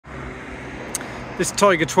This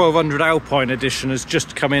Tiger 1200 Alpine Edition has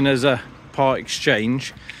just come in as a part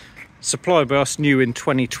exchange, supplied by us new in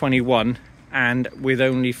 2021 and with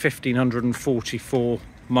only 1,544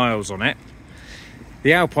 miles on it.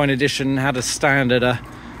 The Alpine Edition had a standard, a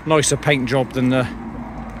nicer paint job than the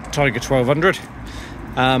Tiger 1200.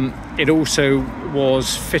 It also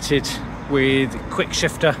was fitted with quick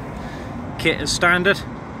shifter kit as standard,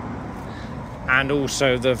 and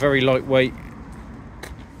also the very lightweight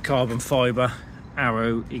carbon fibre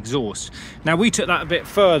Arrow exhaust. Now we took that a bit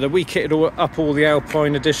further. We kitted up all the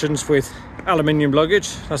Alpine Editions with aluminium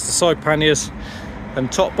luggage. That's the side panniers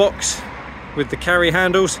and top box with the carry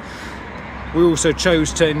handles. We also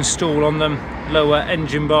chose to install on them lower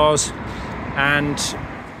engine bars, and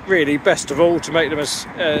really best of all, to make them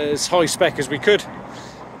as high spec as we could,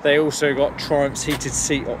 they also got Triumph's heated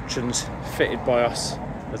seat options fitted by us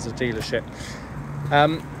as a dealership.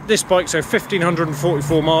 This bike, so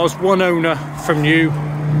 1,544 miles, one owner from new,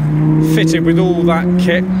 fitted with all that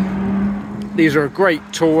kit. These are a great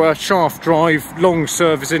tourer, shaft drive, long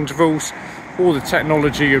service intervals, all the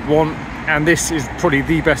technology you'd want, and this is probably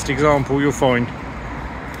the best example you'll find.